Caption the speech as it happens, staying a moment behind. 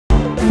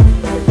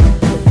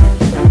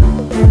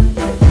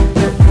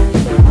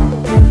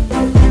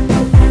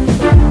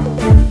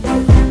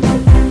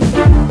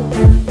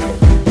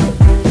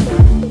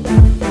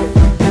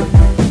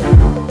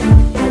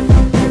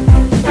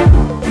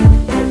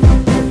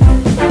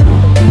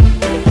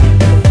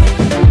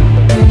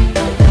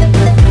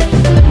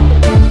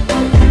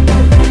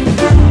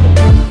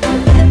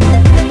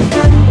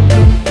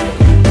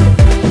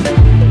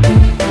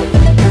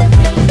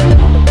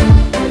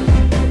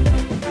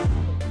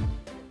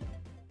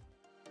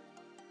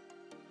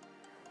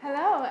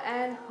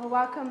and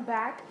welcome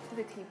back to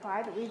the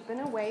Teapot. We've been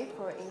away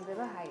for a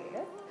little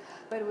hiatus,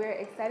 but we're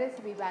excited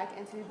to be back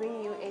and to be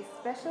bringing you a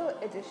special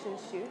edition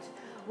shoot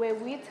where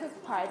we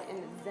took part in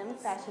Zim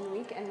Fashion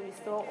Week and we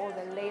saw all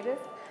the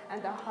latest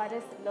and the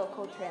hottest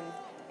local trends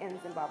in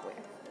Zimbabwe.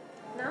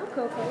 Now,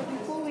 Coco,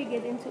 before we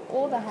get into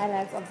all the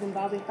highlights of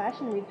Zimbabwe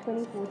Fashion Week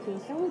 2014,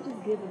 can we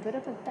just give a bit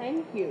of a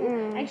thank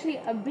you, actually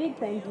a big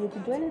thank you to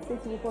Join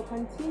City for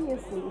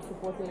continuously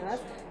supporting us.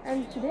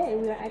 And today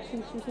we are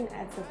actually shooting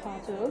at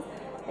Teapot.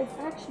 It's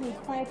actually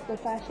quite the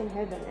fashion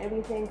heaven,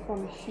 everything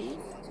from shoes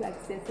to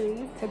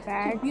accessories to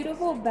bags, to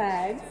beautiful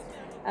bags.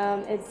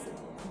 It's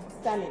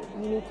stunning.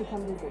 You need to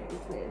come visit this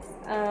place.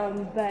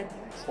 But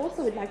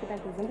also we'd like to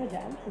thank the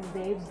Xndr because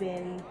they've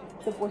been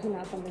supporting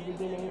us from the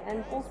beginning,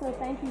 and also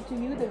thank you to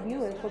you, the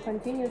viewers, for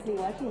continuously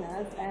watching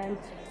us. And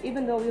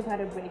even though we've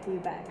had a break, we're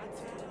back.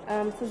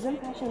 So Zim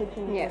Fashion Week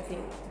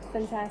 2014,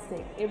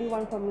 fantastic.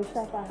 Everyone from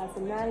Mustafa,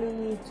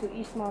 Hassanali to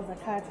Ishmael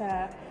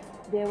Zakata.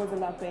 There was a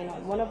lot going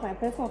on. One of my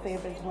personal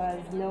favorites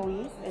was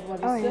Noe's. It was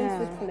a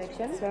swimsuit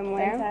collection.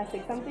 Swimwear.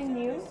 Fantastic. Something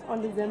new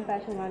on the Zim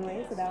Fashion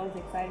runway, so that was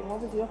exciting. What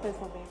was your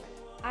personal favorite?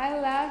 I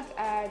loved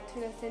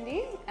Thula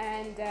Sindi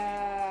and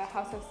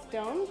House of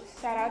Stone.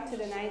 Shout out to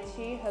the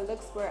Naichi. Her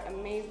looks were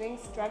amazing,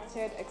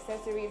 structured,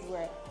 accessories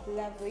were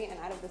lovely and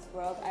out of this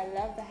world. I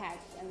love the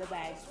hats and the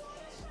bags.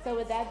 So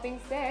with that being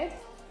said,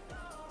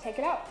 check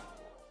it out.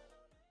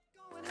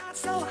 Going hot,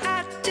 so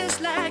hot, just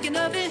like an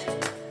oven.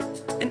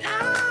 And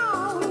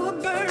I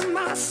burn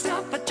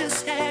myself, I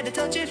just had to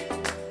touch it.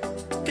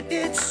 But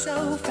it's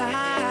so fine,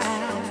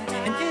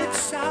 and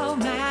it's all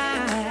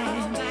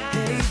mine.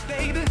 Hey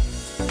baby,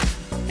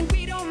 and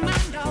we don't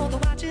mind all the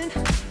watching.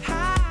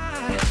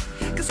 Hi,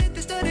 cause if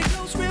the study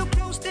goes real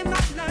close, they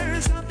might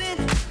learn something.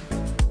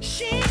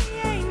 She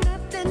ain't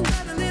nothing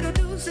but a little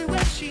doozy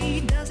when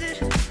she does it.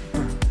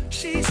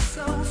 She's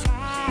so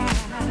fine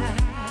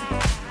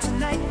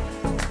tonight.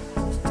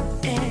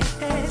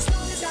 As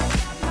long as I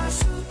got my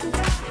suit and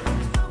tie,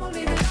 I'm gonna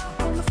leave it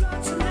all on the floor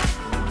tonight.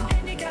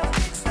 And you got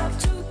fixed up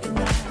to the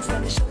nines.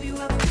 Let me show you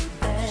a few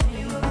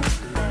things.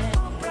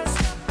 All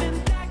dressed up in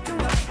black and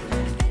white,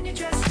 then you're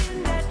dressed in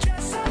that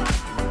dress I like.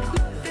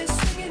 Love is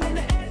swinging in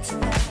the air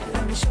tonight.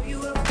 Let me show you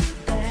a few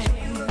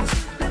things.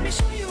 Let me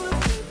show you a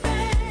few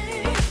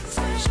things.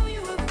 Show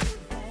you a few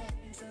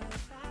things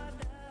about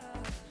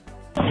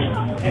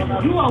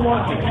love. You are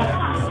watching.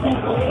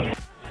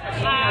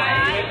 Hi,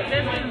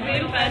 this is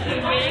Zim Fashion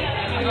Week.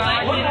 You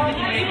are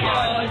watching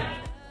Teapot.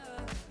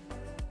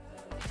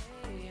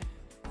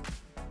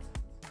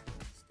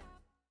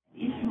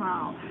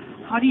 Ishmael,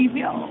 how do you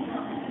feel?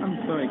 I'm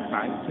so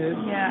excited.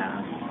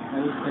 Yeah.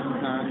 At the same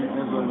time,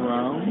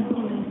 overwhelmed.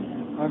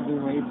 I've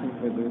been waiting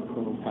for this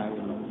for quite a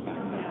long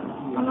time.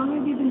 How long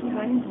have you been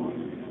training for?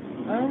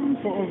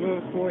 For over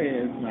 4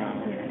 years now.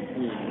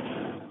 Yeah.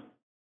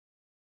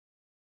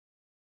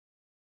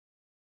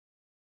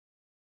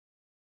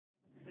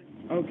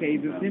 Okay,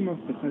 the theme of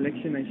the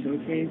collection I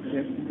showcased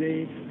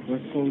yesterday was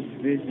called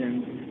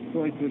Vision.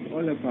 So it was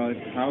all about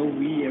how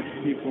we as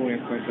people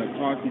have got the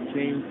power to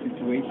change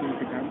situations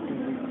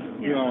constantly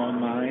through our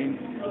mind,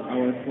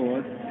 our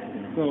thoughts.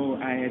 So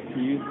I had to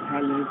use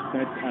colors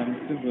that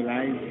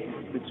symbolize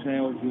the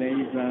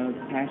trailblazer,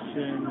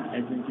 passion,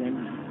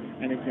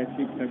 and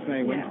eclectic. So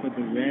I went for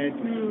the red,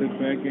 the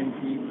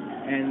burgundy,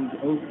 and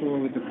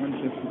also with the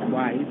contrast with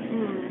white,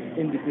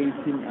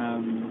 indicating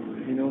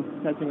you know,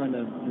 starting on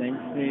a blank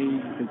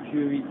page, the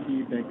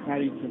purity, the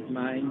clarity of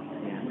mind,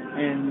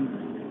 and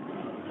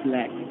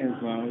black as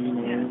well, you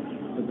know,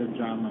 for the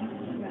drama.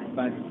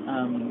 But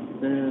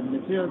the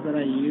materials that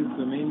I used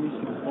were mainly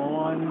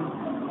chiffon,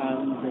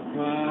 the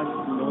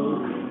cloth,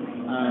 silk,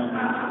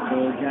 the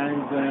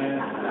organza,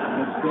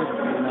 the silk,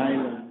 and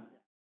nylon.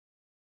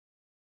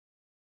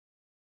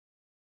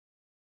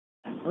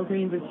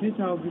 Okay, in the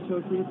future I'll be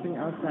showcasing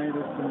outside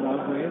of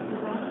Zimbabwe.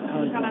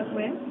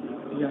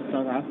 Yeah,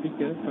 South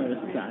Africa for a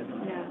start.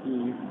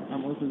 Yeah.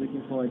 I'm also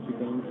looking forward to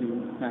going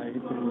to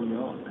Paris and New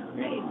York.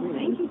 Great.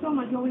 Thank you so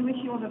much. Well, we wish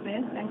you all the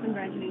best and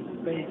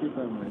congratulations. Thank you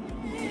so much.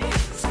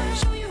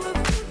 Show you a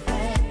few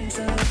things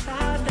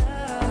about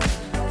love.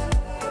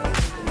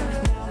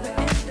 Now we're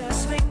in the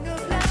swing of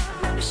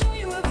love. Let me show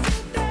you a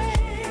few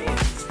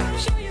things.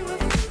 Show you a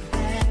few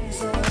things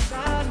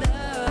about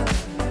love.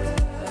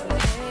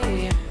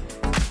 Hey,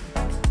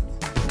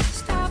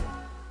 stop.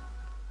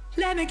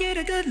 Let me get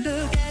a good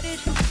look at it.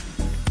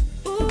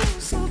 Ooh,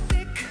 so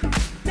thick.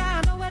 Now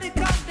I know what to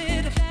call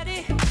it, a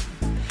fatty.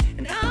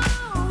 And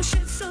oh,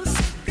 shit, so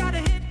sick. Got a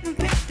hit and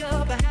picked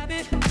up a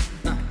habit.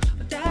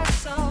 But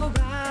that's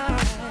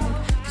alright,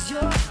 cause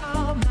you're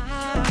all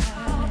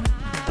mine.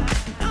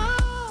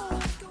 Oh,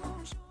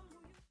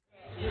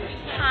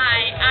 Hi,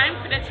 I'm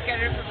Thula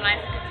from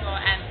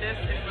and this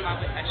is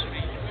Zimbabwe Fashion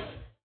Week.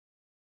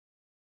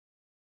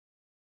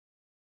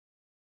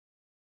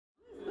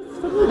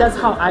 That's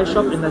how I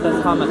shop and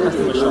that's how my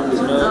customer shops,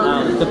 you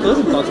know. The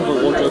first part of a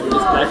wardrobe is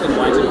black and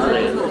white and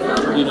gray,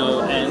 you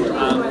know, and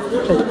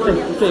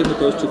playing with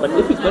those two. But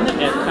if you're going to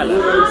add color,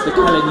 the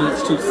color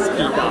needs to speak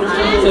out.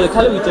 So the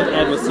color we did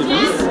add was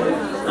cerise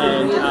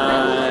and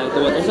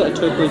there was also a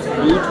turquoise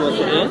blue towards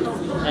the end,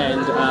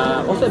 and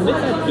also a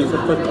midnight blue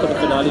for the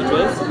finale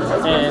dress,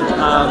 and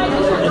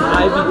an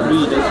ivy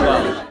green as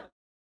well.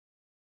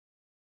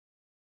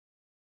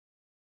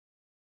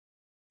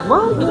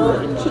 Well, you know,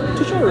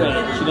 to show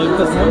range, you know,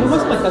 because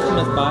most of my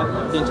customers buy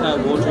the entire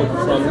wardrobe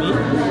from me.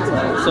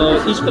 So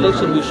each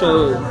collection we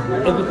show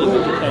everything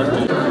that you can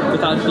do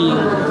without being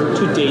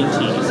too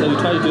dainty. So we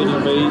try to do it in a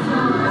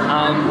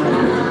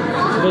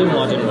very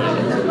modern way.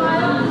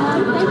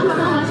 Thank you so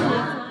much.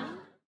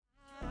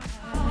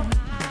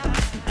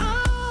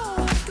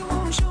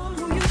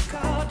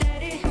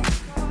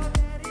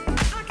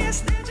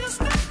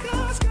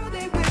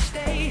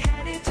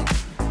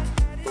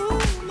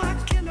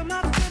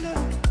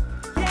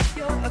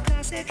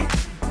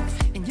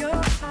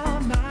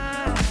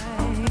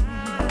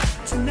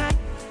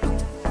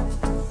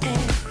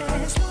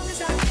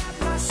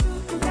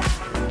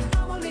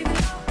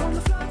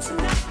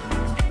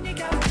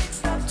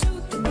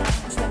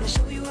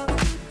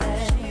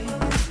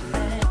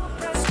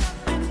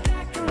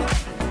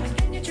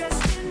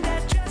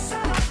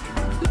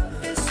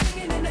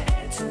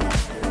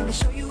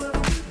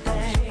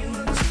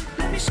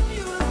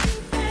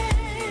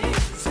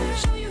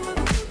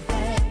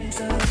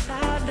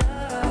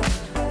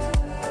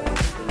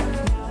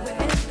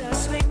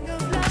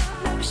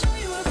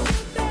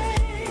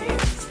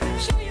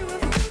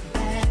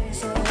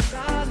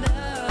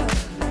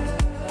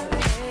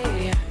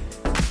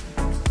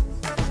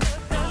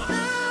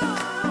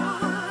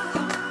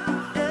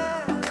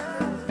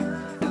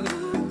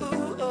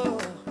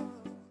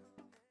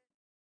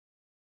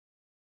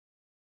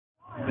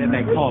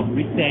 Back home,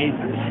 which says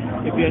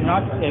if your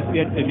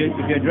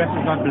dress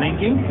is not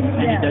blinking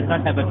and it does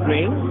not have a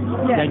trail,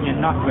 then you're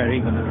not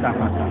wearing a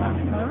Mustafa.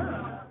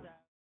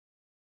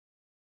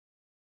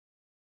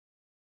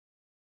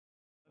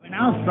 When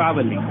I was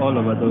traveling all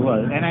over the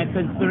world, and it's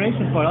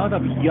inspiration for a lot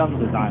of young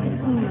designers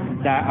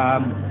that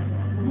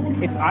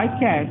if I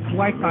can,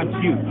 why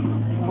can't you?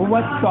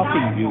 What's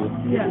stopping you?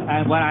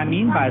 And what I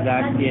mean by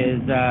that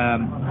is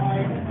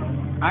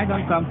I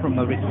don't come from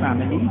a rich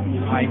family.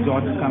 I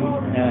don't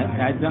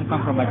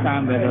come from a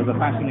time where there was a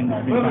fashion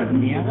industry in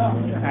Tanzania.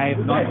 I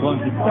have not gone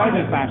to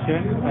study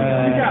fashion.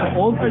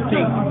 All the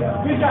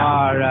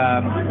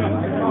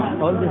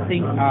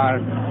things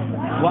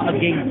are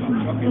against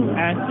me.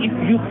 And if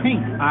you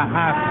think I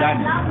have done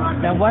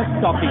it, then what's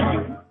stopping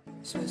you?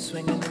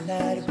 Swinging the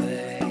night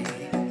away,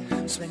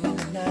 swinging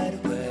the night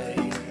away.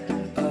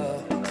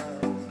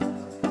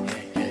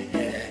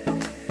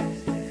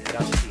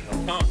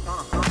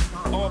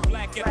 All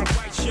black at the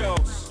white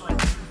shows,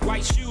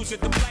 white shoes at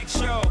the black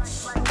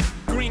shows,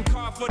 green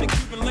car for the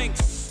Cuban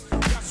links.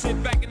 Y'all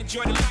sit back and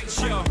enjoy the light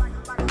show.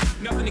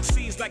 Nothing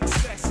exceeds like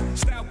excess.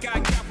 Style guy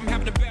got from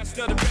having the best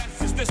of the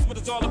best. Is this what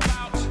it's all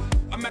about?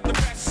 I'm at the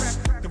rest.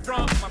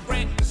 Confront my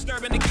brand,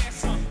 disturbing the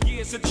guests.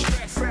 Years of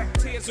distress,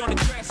 tears on the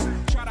dress.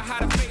 Try to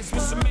hide a face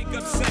with some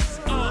makeup sex.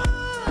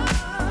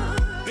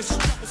 This is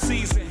trouble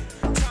season.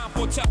 Time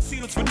for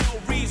tuxedos for no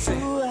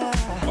reason.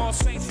 All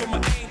saints for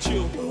my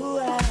angel.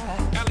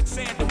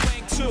 Alexander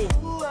Wang too.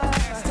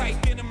 Ass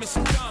tight denim and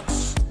some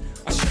dunks.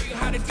 I'll show you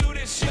how to do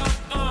this, young.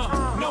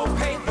 No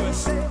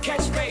papers,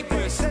 catch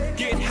papers,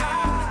 get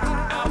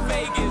high. Out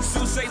Vegas,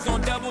 Sousa's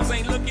on doubles,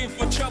 ain't looking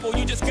for trouble.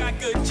 You just got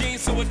good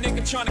genes, so a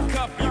nigga tryna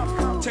cuff you.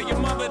 Tell your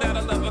mother that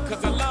I love her,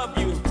 cause I love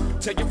you.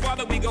 Tell your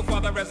father we go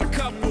father as a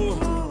couple.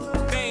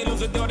 They ain't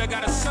lose a daughter,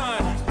 got a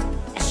son.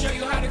 I'll show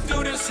you how to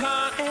do this,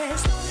 huh?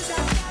 As long as I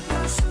got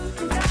my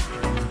suit and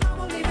tie, I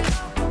won't leave it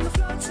out on the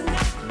floor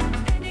tonight.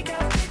 And you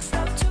got fixed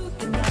up to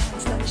the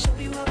nines. Let me show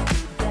you a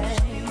few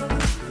things. All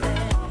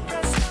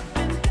dressed up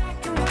in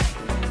black and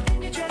white, and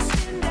you're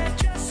dressed in that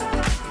dress I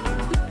like.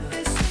 Love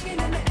is swinging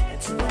in the air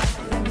tonight.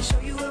 Let me show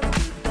you a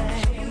few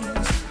things.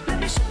 Let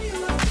me show you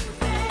a few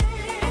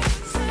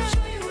things.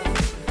 Show you a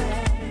few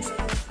things.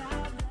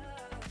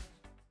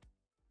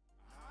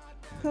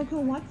 Coco,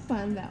 what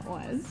fun that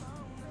was.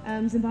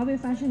 Zimbabwe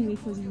Fashion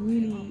Week was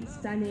really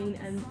stunning,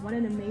 and what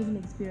an amazing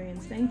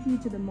experience. Thank you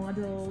to the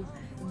models,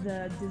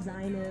 the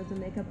designers, the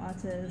makeup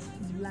artists,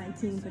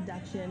 lighting,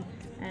 production,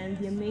 and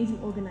the amazing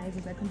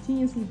organizers that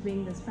continuously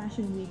bring this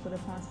fashion week for the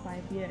past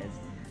 5 years.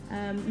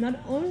 Not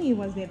only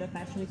was there the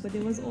fashion week, but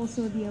there was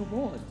also the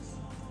awards.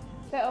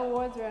 The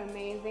awards were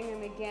amazing,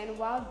 and again,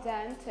 well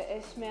done to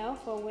Ishmael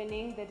for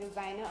winning the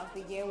Designer of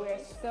the Year. We're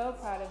so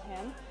proud of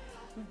him.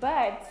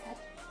 But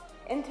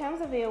in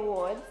terms of the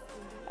awards,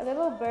 a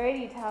little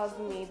birdie tells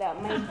me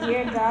that my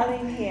dear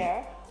darling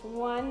here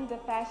won the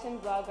Fashion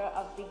Blogger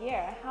of the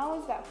Year. How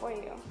was that for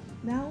you?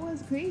 That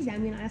was crazy. I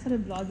mean, I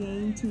started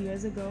blogging 2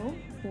 years ago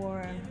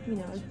for,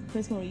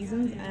 personal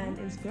reasons, and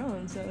it's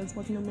grown. So it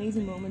was an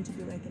amazing moment to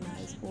be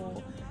recognized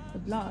for the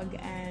blog,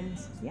 and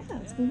yeah,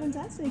 it's been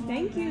fantastic.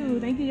 Thank you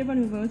to everyone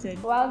who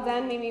voted. Well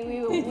done, Mimi.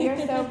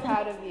 We're so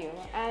proud of you.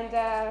 And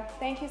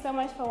thank you so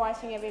much for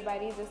watching,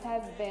 everybody. This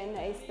has been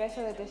a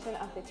special edition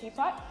of the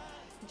Teapot.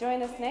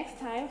 Join us next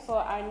time for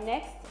our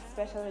next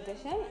special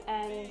edition,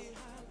 and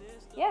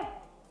yeah,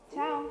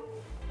 ciao.